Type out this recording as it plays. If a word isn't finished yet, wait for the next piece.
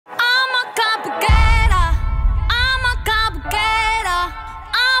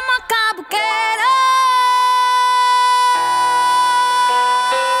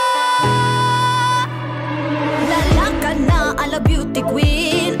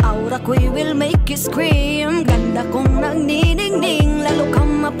aura ko'y will make you scream. Ganda kong nagniningning, lalo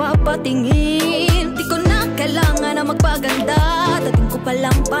kang mapapatingin. Di ko na kailangan na magpaganda, dating ko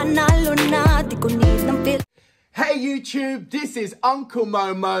palang panalo na. Di ko need ng feel. Hey YouTube, this is Uncle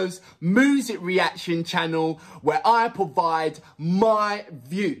Momo's music reaction channel where I provide my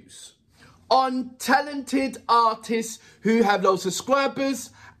views on talented artists who have low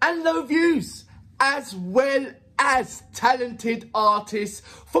subscribers and low views, as well as talented artists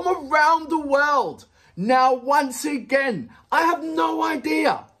from around the world. Now, once again, I have no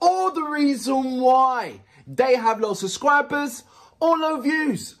idea or the reason why they have low subscribers or low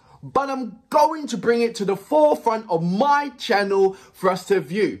views, but I'm going to bring it to the forefront of my channel for us to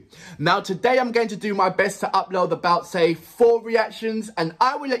view. Now, today I'm going to do my best to upload about, say, 4 reactions, and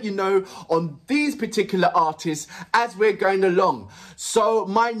I will let you know on these particular artists as we're going along. So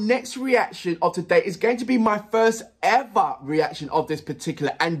my next reaction of today is going to be my first ever reaction of this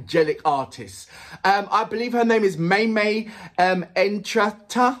particular angelic artist. I believe her name is Maymay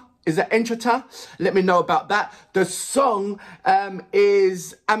Entrata. Is that Entrata? Let me know about that. The song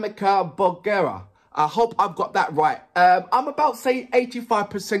is AMAKABOGERA. I hope I've got that right. I'm about, say,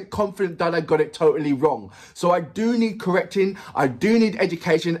 85% confident that I got it totally wrong. So I do need correcting. I do need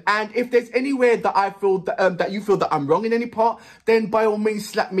education. And if there's anywhere that I feel that, that you feel that I'm wrong in any part, then by all means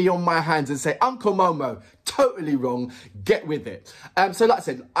slap me on my hands and say, Uncle Momo, totally wrong. Get with it. So like I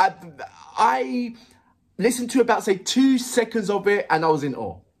said, I listened to about, say, 2 seconds of it and I was in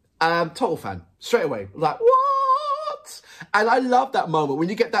awe. Total fan, straight away, like, what? And I love that moment, when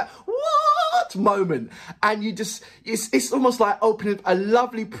you get that, what moment, and you just, it's almost like opening a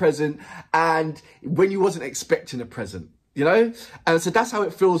lovely present, and when you wasn't expecting a present, you know? And so that's how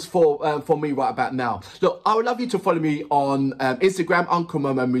it feels for me right about now. Look, I would love you to follow me on Instagram, Uncle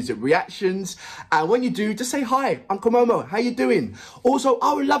Momo Music Reactions, and when you do, just say, hi, Uncle Momo, how you doing? Also,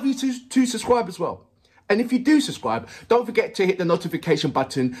 I would love you to subscribe as well. And if you do subscribe, don't forget to hit the notification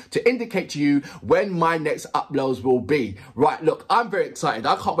button to indicate to you when my next uploads will be. Right, look, I'm very excited.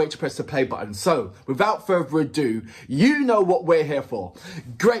 I can't wait to press the play button. So, without further ado, you know what we're here for.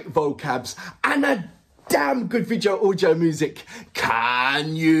 Great vocabs and a damn good video audio music.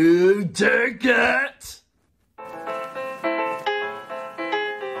 Can you dig it?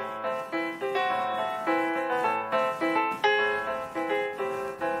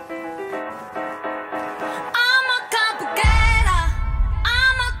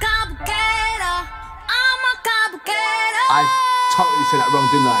 I totally said that wrong,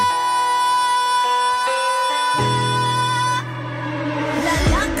 didn't I?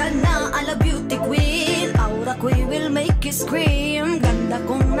 Lalaka na ala beauty queen, aura ko'y will make you scream. Ganda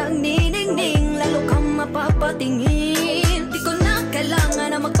kong nagniningning, lalo kang mapapatingin. Di ko na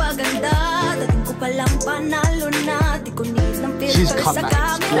kailangan na magpaganda, dating ko palang panalo na. Di ko need ng filter sa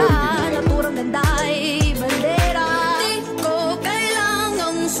camera, naturang ganda ay bandera. Di ko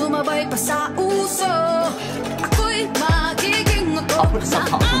kailangang sumabay pa sa uso. I'll put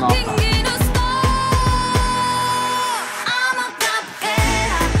subtitles on after.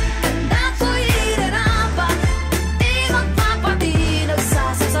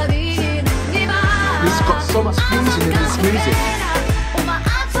 This has got so much fusion in this music.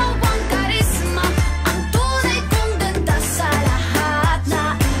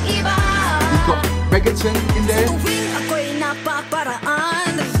 You've got reggaeton in there.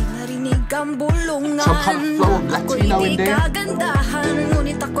 Some kind of flow of Latino in there. You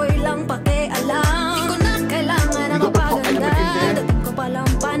got the pop element in there.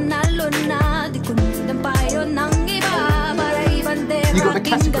 You got the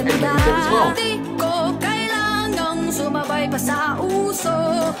classical element in there as well.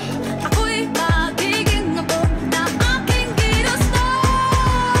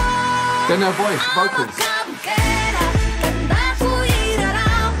 Then her voice, vocals.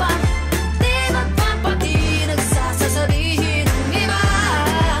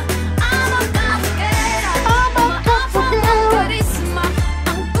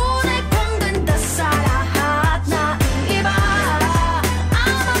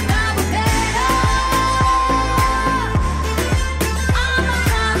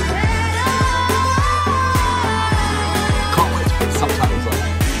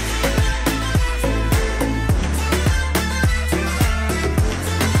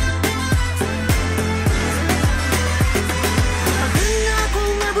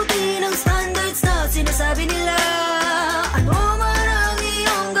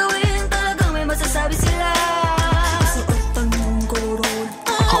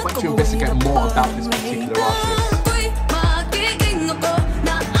 To investigate more about this particular artist.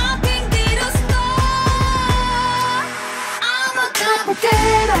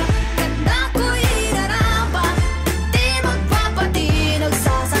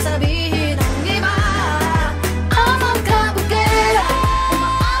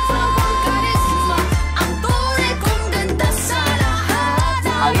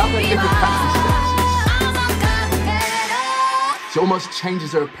 different character she dances. She almost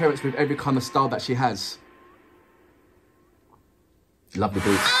changes her appearance with every kind of style that she has. Love the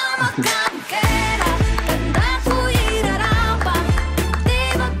beats.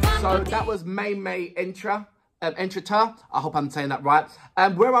 So that was Maymay Entrata. I hope I'm saying that right.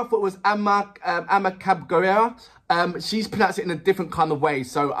 Where I thought was AMAKABOGERA. She's pronounced it in a different kind of way.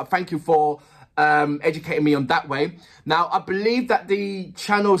 So thank you for educating me on that way. Now, I believe that the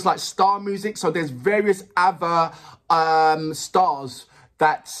channel is like Star Music. So there's various other stars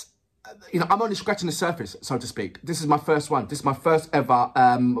that, you know, I'm only scratching the surface, so to speak. This is my first one. This is my first ever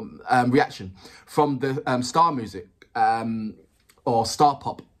reaction from the Star Music or Star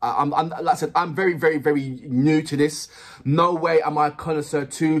Pop. Like I said, I'm very, very, very new to this. No way am I a connoisseur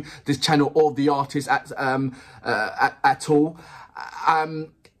to this channel or the artist at all.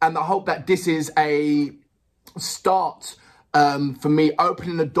 And I hope that this is a start for me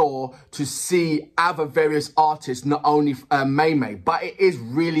opening the door to see other various artists, not only Maymay, but it is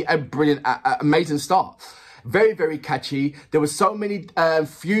really a brilliant, amazing start. Very, very catchy. There were so many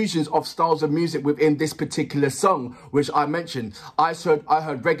fusions of styles of music within this particular song, which I mentioned. I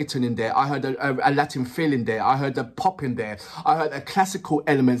heard reggaeton in there. I heard a Latin feel in there. I heard a pop in there. I heard a classical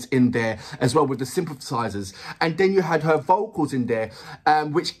elements in there as well with the synthesizers. And then you had her vocals in there,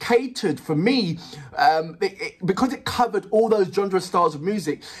 which catered for me, because it covered all those genre styles of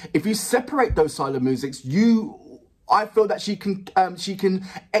music. If you separate those style of musics, I feel that she can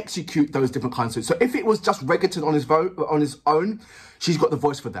execute those different kinds of. So if it was just reggaeton on his own, she's got the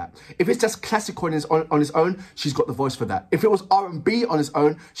voice for that. If it's just classical on his own, she's got the voice for that. If it was R&B on his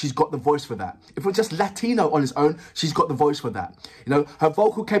own, she's got the voice for that. If it was just Latino on his own, she's got the voice for that. You know, her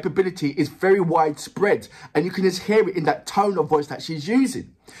vocal capability is very widespread, and you can just hear it in that tone of voice that she's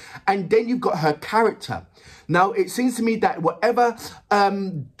using. And then you've got her character. Now, it seems to me that whatever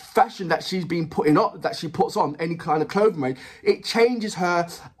fashion that she's been putting on, that she puts on, any kind of clothing range, it changes her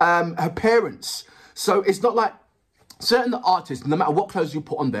appearance. So it's not like certain artists, no matter what clothes you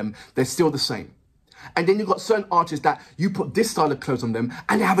put on them, they're still the same. And then you've got certain artists that you put this style of clothes on them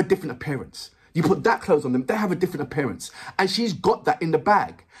and they have a different appearance. You put that clothes on them, they have a different appearance. And she's got that in the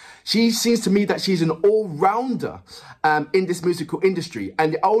bag. She seems to me that she's an all-rounder in this musical industry.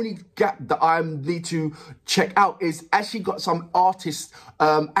 And the only gap that I need to check out is, has she got some artist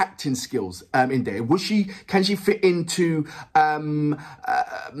acting skills in there? Can she fit into a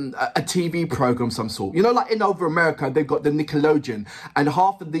TV program of some sort? You know, like in over America, they've got the Nickelodeon, and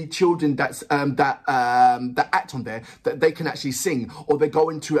half of the children that act on there, that they can actually sing, or they go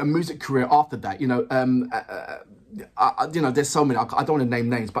into a music career after that. You know, you know, there's so many. I don't want to name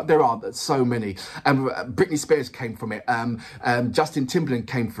names, but there are so many. Britney Spears came from it. Justin Timberlake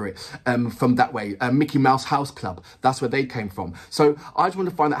came from it. From that way. Mickey Mouse House Club. That's where they came from. So I just want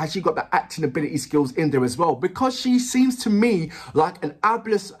to find out, has she got the acting ability skills in there as well? Because she seems to me like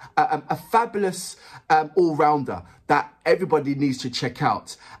a fabulous all-rounder that everybody needs to check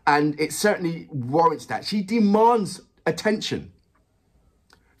out. And it certainly warrants that. She demands attention.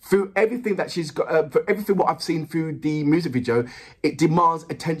 Through everything that she's got, for everything what I've seen through the music video, it demands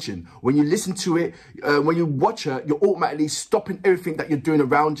attention. When you listen to it, when you watch her, you're automatically stopping everything that you're doing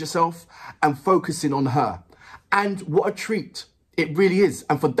around yourself and focusing on her. And what a treat it really is.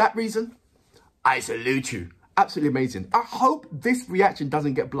 And for that reason, I salute you. Absolutely amazing. I hope this reaction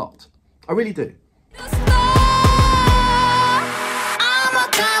doesn't get blocked. I really do.